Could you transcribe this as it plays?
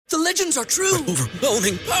The legends are true.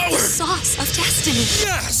 Overwhelming power! Sauce of destiny.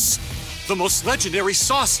 Yes! The most legendary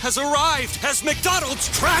sauce has arrived as McDonald's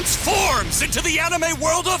transforms into the anime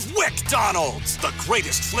world of WickDonald's. The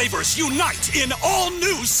greatest flavors unite in all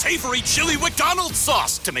new savory chili McDonald's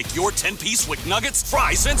sauce to make your 10-piece Wick Nuggets,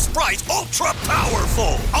 fries, and Sprite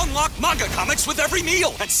ultra-powerful. Unlock manga comics with every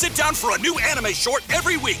meal and sit down for a new anime short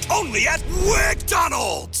every week only at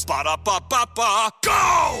WickDonald's. Ba-da-ba-ba-ba,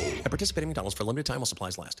 go! At participating McDonald's for a limited time while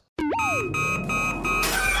supplies last.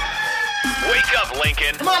 Wake up,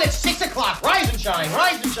 Lincoln. Come on, it's 6 o'clock. Rise and shine,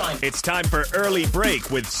 rise and shine. It's time for Early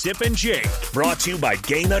Break with Sip and Jake. Brought to you by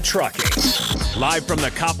Gaina Trucking. Live from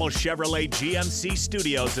the Coppel Chevrolet GMC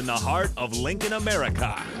studios in the heart of Lincoln,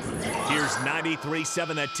 America. Here's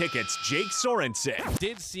 93.7 The Ticket's Jake Sorensen.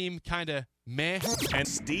 Did seem kind of meh. And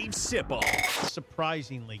Steve Sipple.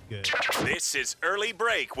 Surprisingly good. This is Early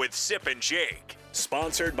Break with Sip and Jake.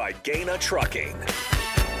 Sponsored by Gaina Trucking.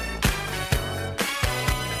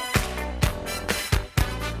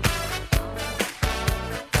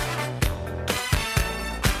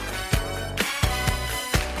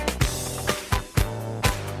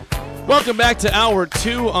 Welcome back to Hour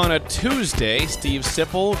 2 on a Tuesday. Steve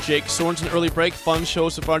Sipple, Jake Sorensen, Early Break. Fun show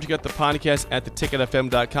so far. You got the podcast at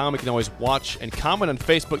theticketfm.com. You can always watch and comment on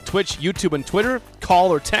Facebook, Twitch, YouTube, and Twitter.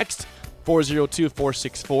 Call or text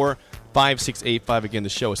 402-464-5685. Again, the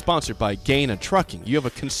show is sponsored by Gaina Trucking. You have a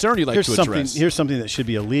concern you'd like to address. Here's something that should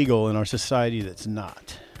be illegal in our society that's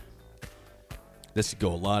not. This could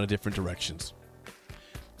go a lot of different directions.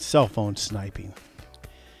 Cell phone sniping.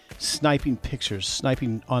 Sniping pictures,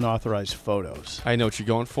 sniping unauthorized photos. I know what you're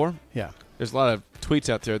going for. Yeah. There's a lot of tweets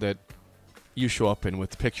out there that you show up in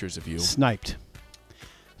with pictures of you. Sniped.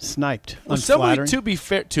 Well, Unflattering. to be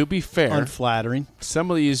fair, Unflattering.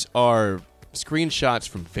 some of these are screenshots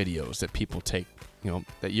from videos that people take,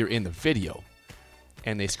 that you're in the video,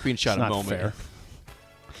 and they screenshot It's a not moment. fair.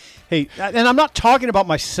 Hey, and I'm not talking about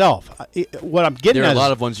myself. What I'm getting There are at a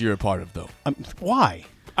lot is, of ones you're a part of, though. why?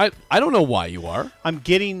 I don't know why you are. I'm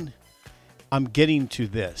getting to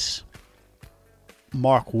this.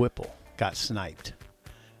 Mark Whipple got sniped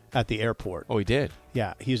at the airport. Oh, he did.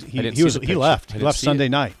 Yeah, he didn't see the picture. left. I He didn't left see Sunday it.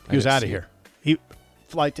 night. I He was didn't out of see here. He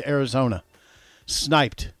flight to Arizona.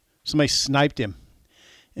 Sniped. Somebody sniped him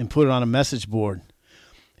and put it on a message board.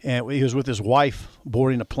 And he was with his wife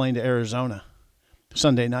boarding a plane to Arizona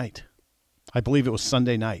Sunday night. I believe it was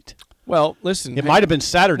Sunday night. Well, listen. It might have been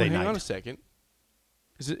Saturday hang night. on a second.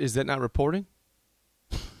 Is that not reporting?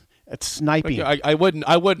 It's sniping. Like, I wouldn't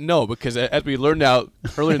know, because as we learned out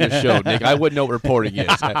earlier in the show, Nick, I wouldn't know what reporting is.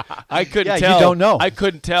 I couldn't tell. You don't know. I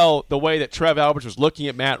couldn't tell the way that Trev Alberts was looking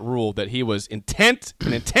at Matt Rhule that he was intense.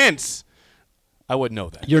 I wouldn't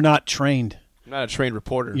know that. You're not trained. I'm not a trained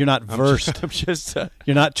reporter. You're not versed. I'm just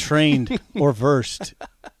You're not trained or versed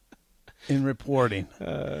in reporting.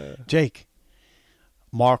 Jake,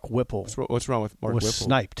 Mark Whipple what's wrong with Mark was Whipple?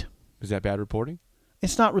 sniped. Is that bad reporting?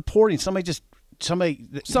 It's not reporting. Somebody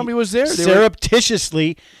was there. They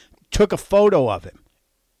surreptitiously took a photo of him,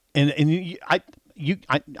 and I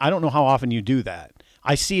don't know how often you do that.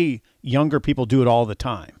 I see younger people do it all the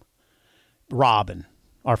time.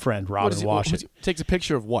 Our friend Robin Washington, takes a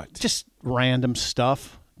picture of what? Just random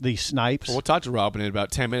stuff. These snipes. Well, we'll talk to Robin in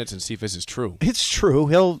about 10 minutes and see if this is true. It's true.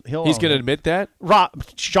 He's going to admit that.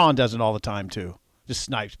 Sean does it all the time too. Just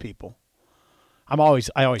snipes people. I always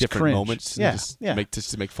different cringe. moments. Yeah, just yeah.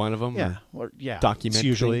 to make fun of them. Yeah, document It's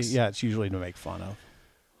usually things. it's usually to make fun of.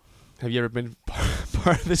 Have you ever been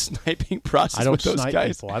part of the sniping process? I don't with those snipe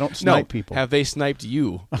guys? people. I don't snipe people. Have they sniped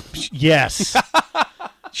you? Yes.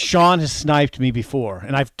 Sean has sniped me before,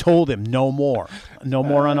 and I've told him no more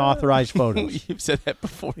unauthorized photos. You've said that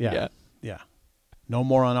before. Yeah. No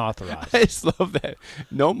more unauthorized. I just love that.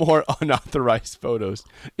 No more unauthorized photos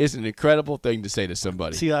is an incredible thing to say to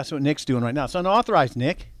somebody. See, that's what Nick's doing right now. It's unauthorized,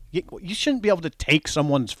 Nick. You shouldn't be able to take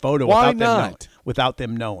someone's photo Why without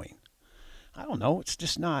them knowing. I don't know. It's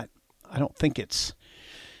just not. I don't think it's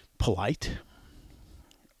polite.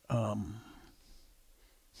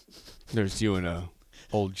 There's you in a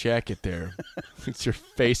old jacket there. It's your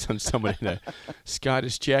face on someone in a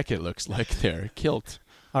Scottish jacket, looks like there. Kilt.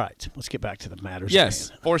 All right, let's get back to the matters. Yes,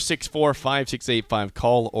 464-5685.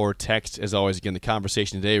 Call or text. As always, again, the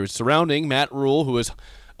conversation today is surrounding Matt Rhule, who was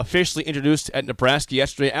officially introduced at Nebraska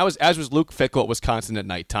yesterday, as was Luke Fickell at Wisconsin at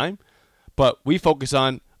nighttime. But we focus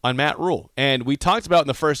on Matt Rhule. And we talked about in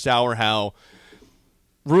the first hour how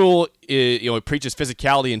Rhule preaches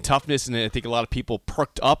physicality and toughness, and I think a lot of people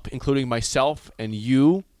perked up, including myself and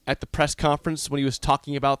you, at the press conference when he was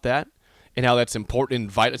talking about that. And how that's important and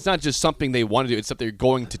vital. It's not just something they want to do; it's something they're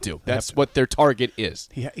going to do. That's what their target is.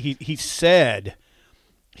 He said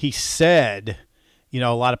he said, a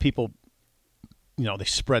lot of people, they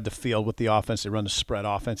spread the field with the offense. They run the spread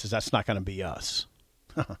offenses. That's not going to be us.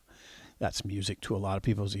 That's music to a lot of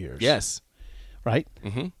people's ears. Yes. Right?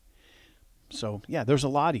 Mm-hmm. So, yeah, there's a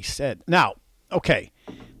lot he said. Now, okay.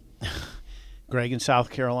 Greg in South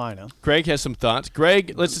Carolina. Greg has some thoughts.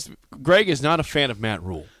 Greg is not a fan of Matt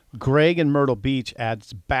Rhule. Greg in Myrtle Beach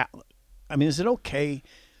adds is it okay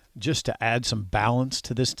just to add some balance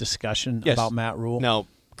to this discussion about Matt Rhule? Now,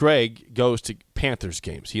 Greg goes to Panthers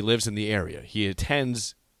games. He lives in the area. He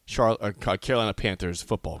attends Carolina Panthers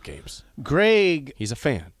football games. Greg, he's a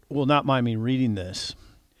fan. Will not mind me reading this.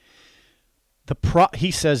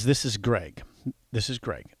 He says, this is Greg. This is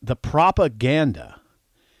Greg. The propaganda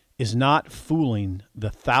is not fooling the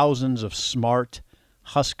thousands of smart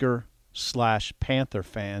Husker/Panther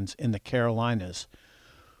fans in the Carolinas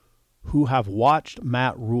who have watched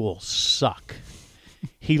Matt Rhule suck.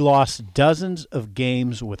 He lost dozens of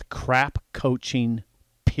games with crap coaching,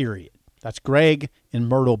 period. That's Greg in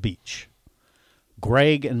Myrtle Beach.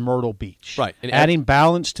 Greg in Myrtle Beach. Right. And adding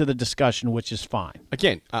balance to the discussion, which is fine.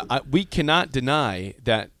 Again, we cannot deny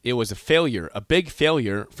that it was a big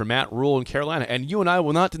failure for Matt Rhule in Carolina, and you and I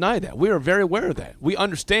will not deny that. We are very aware of that. We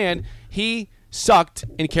understand he sucked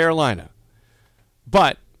in Carolina.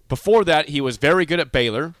 But before that, he was very good at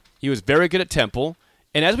Baylor. He was very good at Temple.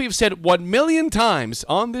 And as we've said 1 million times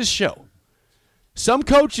on this show, some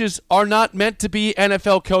coaches are not meant to be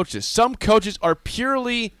NFL coaches. Some coaches are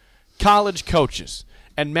purely college coaches.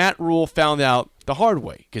 And Matt Rhule found out the hard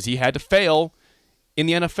way because he had to fail in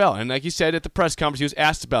the NFL. And like he said at the press conference, he was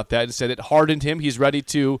asked about that and said it hardened him. He's ready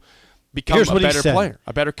to become a better player,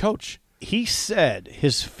 a better coach. He said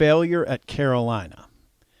his failure at Carolina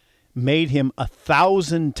made him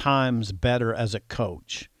 1,000 times better as a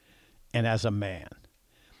coach and as a man.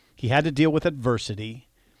 He had to deal with adversity.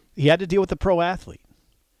 He had to deal with the pro athlete.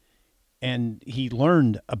 And he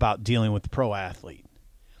learned about dealing with the pro athlete.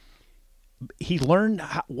 He learned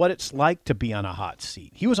what it's like to be on a hot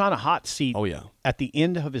seat. He was on a hot seat at the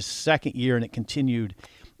end of his second year, and it continued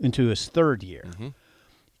into his third year. Mm-hmm.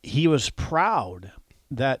 He was proud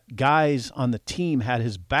that guys on the team had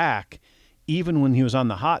his back even when he was on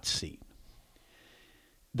the hot seat.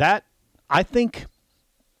 I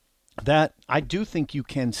do think you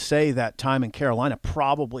can say that time in Carolina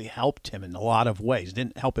probably helped him in a lot of ways.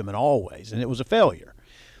 Didn't help him in all ways, and it was a failure.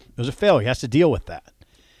 It was a failure. He has to deal with that.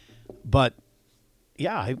 But,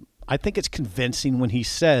 yeah, I think it's convincing when he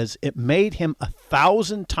says it made him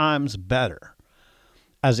 1,000 times better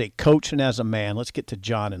as a coach and as a man. Let's get to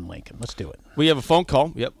John in Lincoln. Let's do it. We have a phone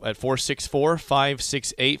call, at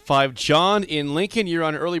 464-5685. John in Lincoln, you're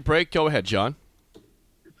on an early break. Go ahead, John.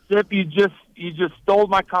 Sip, you just stole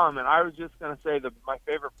my comment. I was just going to say that my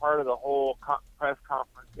favorite part of the whole press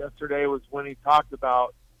conference yesterday was when he talked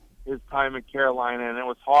about his time in Carolina, and it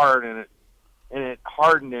was hard, and it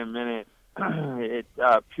hardened him, and it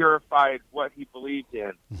purified what he believed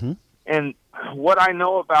in. Mm-hmm. And what I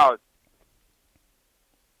know about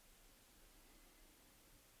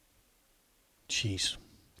Jeez.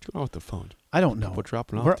 What's going on with the phone? I don't know. People are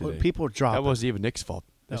dropping off today. People are dropping. That wasn't even Nick's fault.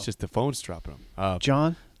 That's just the phone's dropping them.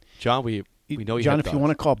 John, we know you. John, if you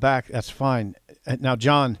want to call back, that's fine. Now,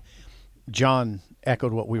 John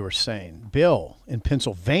echoed what we were saying. Bill in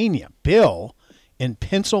Pennsylvania.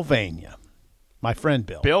 My friend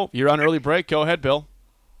Bill. Bill, you're on early break. Go ahead, Bill.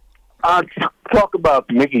 Talk about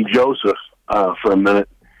Mickey Joseph for a minute.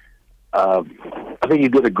 I think he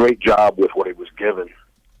did a great job with what he was given.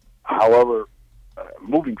 However,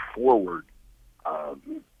 moving forward,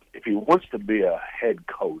 if he wants to be a head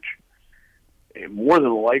coach, it more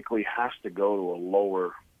than likely has to go to a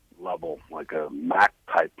lower level, like a MAC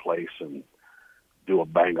type place, and do a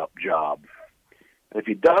bang-up job. And if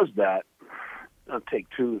he does that, it'll take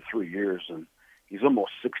 2 to 3 years, and he's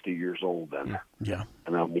almost 60 years old then. Yeah.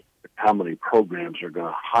 And how many programs are going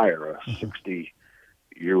to hire a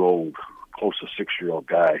 60-year-old, close to 6-year-old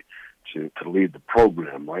guy to lead the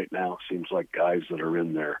program? Right now, it seems like guys that are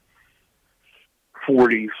in their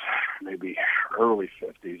 40s, maybe early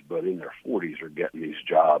 50s, but in their 40s are getting these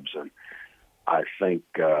jobs. And I think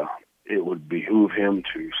it would behoove him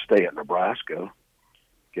to stay at Nebraska,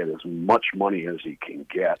 get as much money as he can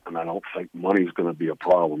get, and I don't think money's going to be a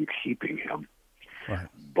problem keeping him. Right.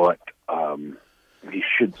 But he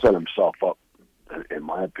should set himself up, in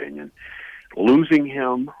my opinion. Losing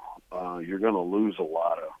him, you're going to lose a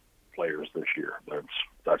lot of players this year.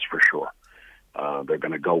 That's for sure. They're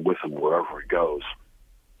going to go with him wherever he goes.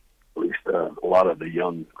 At least a lot of the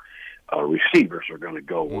young receivers are going to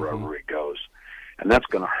go wherever he goes. And that's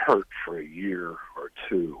going to hurt for a year or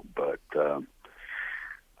two. But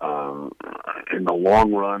in the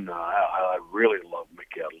long run, I really love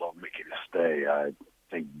Mickey. I'd love Mickey to stay. I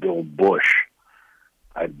think Bill Bush,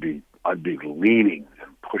 I'd be leaning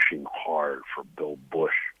and pushing hard for Bill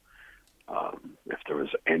Bush. If there was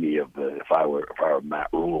if I were Matt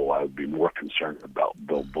Rhule, I would be more concerned about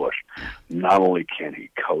Bill Bush. Not only can he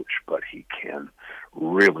coach, but he can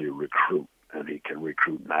really recruit, and he can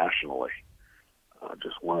recruit nationally.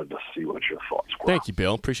 Just wanted to see what your thoughts were. Thank you,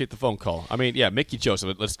 Bill. Appreciate the phone call. I mean, yeah, Mickey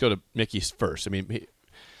Joseph. Let's go to Mickey's first. I mean,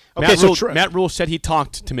 Matt Rhule said he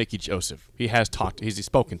talked to Mickey Joseph. He has talked. He's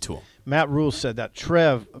spoken to him. Matt Rhule said that.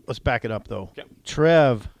 Trev, let's back it up, though. Okay.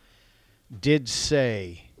 Trev did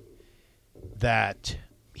say that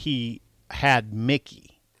he had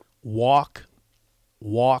Mickey walk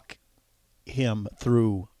him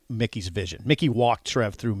through Mickey's vision. Mickey walked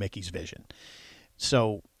Trev through Mickey's vision.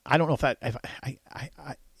 So I don't know if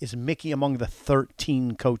is Mickey among the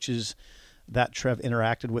 13 coaches that Trev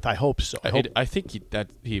interacted with. I hope so. I think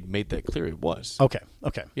he made that clear. It was okay.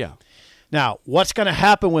 Yeah. Now, what's going to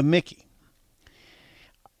happen with Mickey?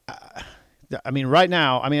 I mean, right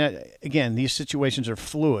now, again, these situations are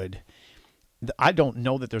fluid. I don't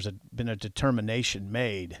know that there's been a determination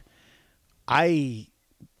made. I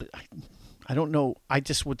don't know. I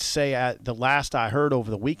just would say at the last I heard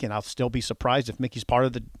over the weekend, I'll still be surprised if Mickey's part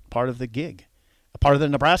of the gig, a part of the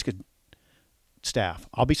Nebraska staff.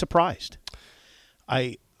 I'll be surprised.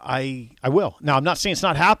 I will. Now, I'm not saying it's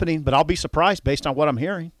not happening, but I'll be surprised based on what I'm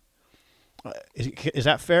hearing. Is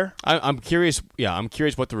that fair? I'm curious. Yeah, I'm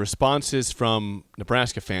curious what the response is from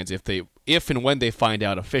Nebraska fans if and when they find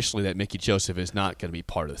out officially that Mickey Joseph is not going to be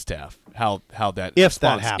part of the staff. How that if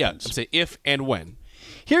response, that happens. Yeah, I'm saying if and when.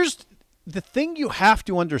 Here's the thing you have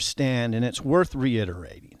to understand, and it's worth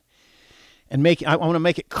reiterating, and I want to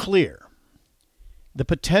make it clear. The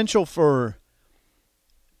potential for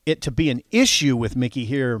it to be an issue with Mickey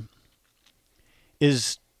here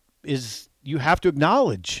is you have to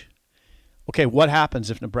acknowledge. Okay, what happens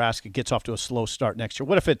if Nebraska gets off to a slow start next year?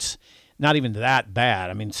 What if it's not even that bad?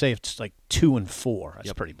 I mean, say it's like 2-4.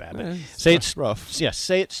 That's pretty bad. Say it's rough. Yeah,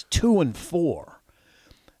 say it's 2-4.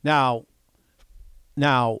 Now,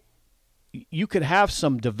 you could have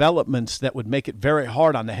some developments that would make it very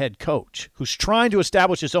hard on the head coach who's trying to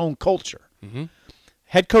establish his own culture. Mm-hmm.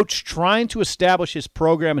 Head coach trying to establish his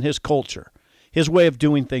program and his culture, his way of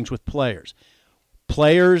doing things with players.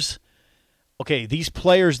 Okay, these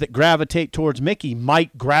players that gravitate towards Mickey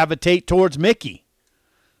might gravitate towards Mickey,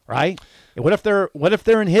 right? And what if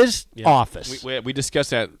they're in his office? We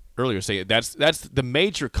discussed that earlier. Say that's the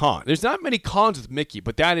major con. There's not many cons with Mickey,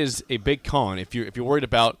 but that is a big con if you're worried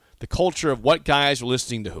about the culture of what guys are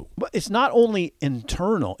listening to who. But it's not only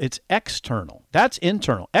internal; it's external. That's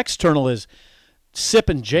internal. External is Sip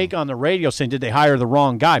and Jake on the radio saying, "Did they hire the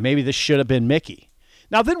wrong guy? Maybe this should have been Mickey."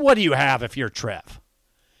 Now, then, what do you have if you're Trev?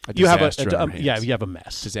 You have a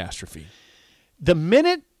mess. Disastrophe. The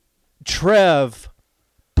minute Trev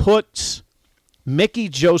puts Mickey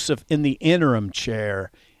Joseph in the interim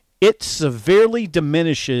chair, it severely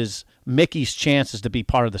diminishes Mickey's chances to be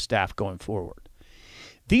part of the staff going forward.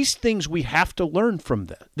 These things we have to learn from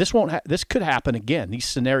this. This could happen again. These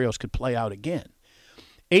scenarios could play out again.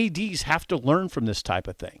 ADs have to learn from this type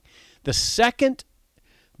of thing. The second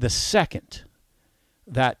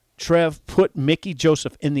that Trev put Mickey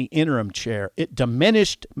Joseph in the interim chair, it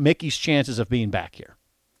diminished Mickey's chances of being back here.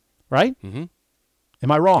 Right? Mm-hmm.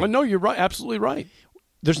 Am I wrong? No, you're right. Absolutely right.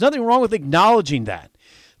 There's nothing wrong with acknowledging that.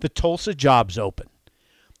 The Tulsa job's open.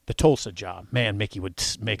 The Tulsa job. Man, Mickey would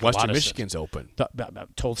make a lot of Western Michigan's sense. open.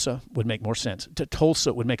 Tulsa would make more sense.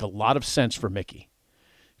 Tulsa would make a lot of sense for Mickey.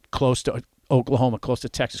 Close to Oklahoma, close to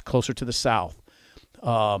Texas, closer to the South.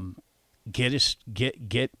 Get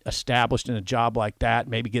established in a job like that,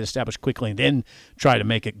 maybe get established quickly, and then try to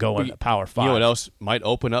make it go in the Power 5. You know what else might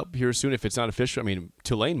open up here soon if it's not official? I mean,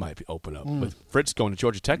 Tulane might open up with Fritz going to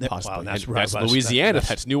Georgia Tech possibly. Wow, that's Louisiana.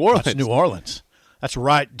 That's New Orleans. That's New Orleans. That's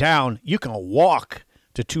right down. You can walk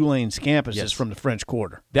to Tulane's campuses from the French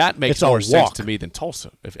Quarter. That makes more sense to me than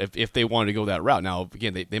Tulsa if they wanted to go that route. Now,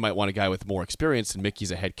 again, they might want a guy with more experience, and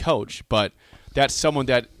Mickey's a head coach, but that's someone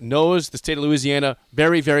that knows the state of Louisiana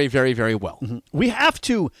very, very, very, very well.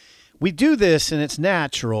 Mm-hmm. We do this, and it's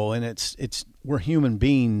natural, and we're human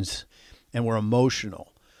beings, and we're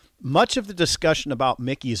emotional. Much of the discussion about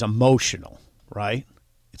Mickey is emotional, right?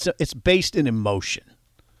 It's based in emotion.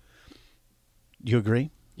 You agree?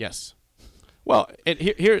 Yes. Well, and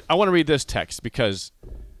here I want to read this text because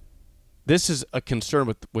this is a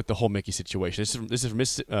concern with the whole Mickey situation. This is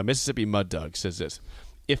from Mississippi Mud Dog says this.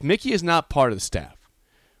 If Mickey is not part of the staff,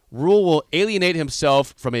 Rhule will alienate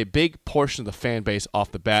himself from a big portion of the fan base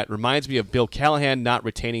off the bat. Reminds me of Bill Callahan not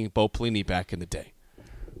retaining Bo Pelini back in the day.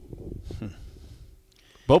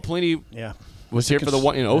 Bo Pelini was here for the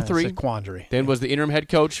one in 03. It's a quandary. Then was the interim head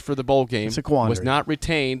coach for the bowl game. It's a quandary. Was not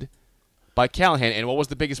retained by Callahan. And what was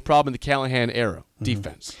the biggest problem in the Callahan era?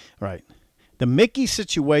 Defense. Right. The Mickey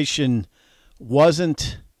situation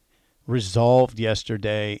wasn't resolved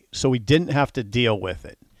yesterday, so we didn't have to deal with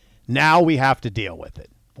it. Now we have to deal with it.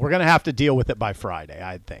 We're going to have to deal with it by Friday,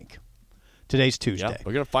 I think. Today's Tuesday. Yeah,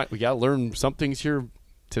 we're going to find. We got to learn some things here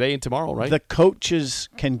today and tomorrow, right? The coaches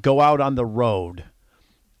can go out on the road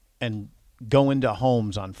and go into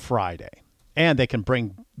homes on Friday, and they can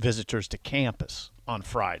bring visitors to campus on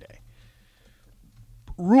Friday.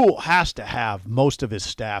 Rhule has to have most of his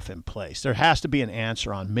staff in place. There has to be an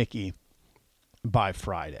answer on Mickey by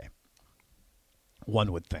Friday,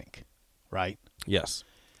 one would think, right? Yes.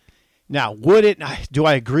 Now, do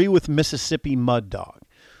I agree with Mississippi Mud Dog?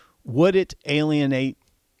 Would it alienate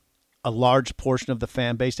a large portion of the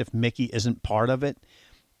fan base if Mickey isn't part of it?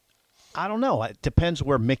 I don't know. It depends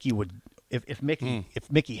where Mickey would. If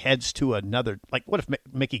Mickey heads to another, like what if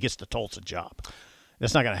Mickey gets the Tulsa job?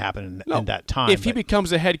 That's not going to happen in that time. If he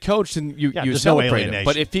becomes a head coach, then you celebrate him.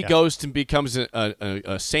 But if he goes to becomes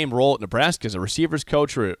a same role at Nebraska as a receivers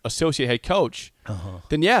coach or associate head coach,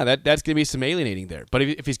 then that's going to be some alienating there. But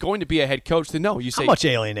if he's going to be a head coach, then no. You say how much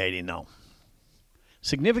alienating though?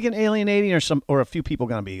 Significant alienating, or a few people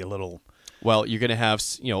going to be a little. Well, you're going to have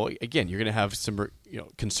you're going to have some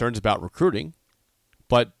concerns about recruiting.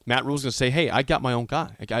 But Matt Rhule's going to say, hey, I got my own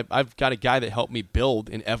guy. I've got a guy that helped me build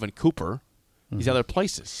in Evan Cooper. These other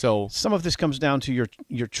places. So some of this comes down to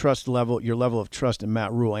your trust level, your level of trust in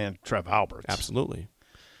Matt Rhule and Trev Alberts. Absolutely.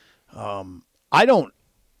 It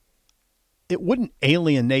wouldn't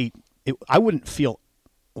alienate. I wouldn't feel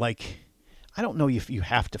like. I don't know if you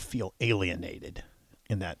have to feel alienated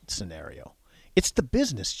in that scenario. It's the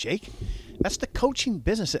business, Jake. That's the coaching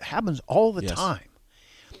business. It happens all the time.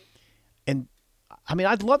 And I mean,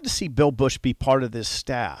 I'd love to see Bill Busch be part of this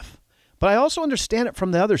staff, but I also understand it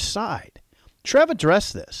from the other side. Trev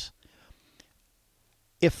addressed this.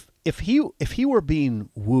 If he were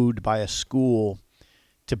being wooed by a school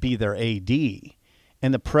to be their AD,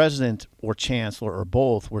 and the president or chancellor or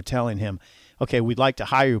both were telling him, okay, we'd like to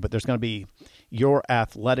hire you, but there's going to be your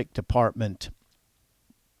athletic department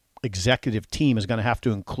executive team is going to have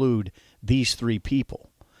to include these three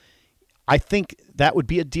people. I think that would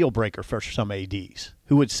be a deal breaker for some ADs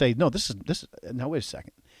who would say, no, no, wait a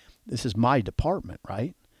second. This is my department,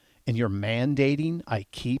 right? And you're mandating I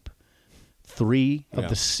keep 3 of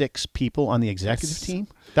the 6 people on the executive team?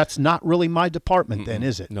 That's not really my department then,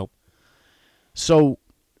 is it? Nope. So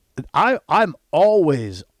I'm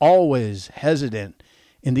always hesitant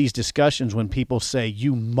in these discussions when people say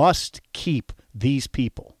you must keep these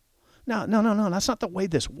people. No. That's not the way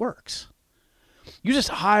this works. You just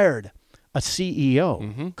hired a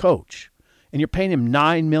CEO, coach, and you're paying him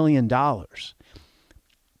 $9 million.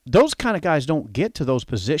 Those kind of guys don't get to those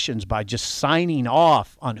positions by just signing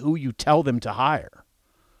off on who you tell them to hire.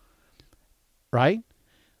 Right?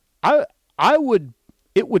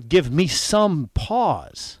 It would give me some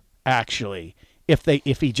pause, actually, if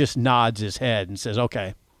he just nods his head and says,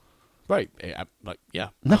 okay. Right. Yeah.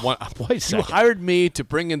 No, wait a second. You hired me to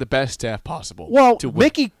bring in the best staff possible. Well,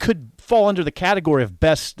 Mickey could fall under the category of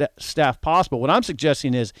best staff possible. What I'm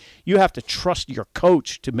suggesting is you have to trust your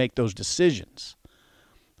coach to make those decisions.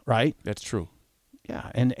 Right? That's true.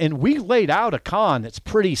 Yeah, and we laid out a con that's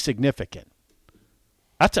pretty significant.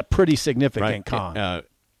 That's a pretty significant con.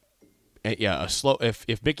 A slow.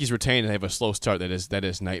 If Mickey's retained and they have a slow start, that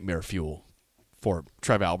is nightmare fuel for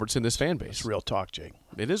Trev Alberts and this fan base. It's real talk, Jake.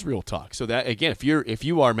 It is real talk. So that again, if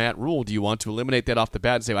you are Matt Rhule, do you want to eliminate that off the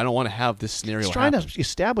bat and say I don't want to have this scenario? He's trying to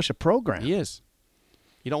establish a program. He is.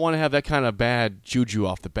 You don't want to have that kind of bad juju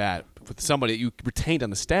off the bat with somebody that you retained on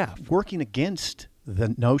the staff. Working against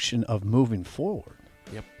the notion of moving forward.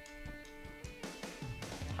 Yep.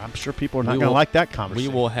 I'm sure people are not going to like that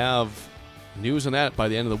conversation. We will have news on that by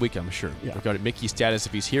the end of the week, I'm sure, regarding Mickey's status,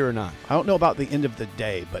 if he's here or not. I don't know about the end of the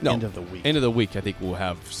day, but end of the week. End of the week, I think we'll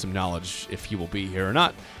have some knowledge if he will be here or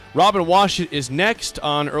not. Robin Washut is next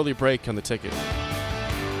on Early Break on the Ticket.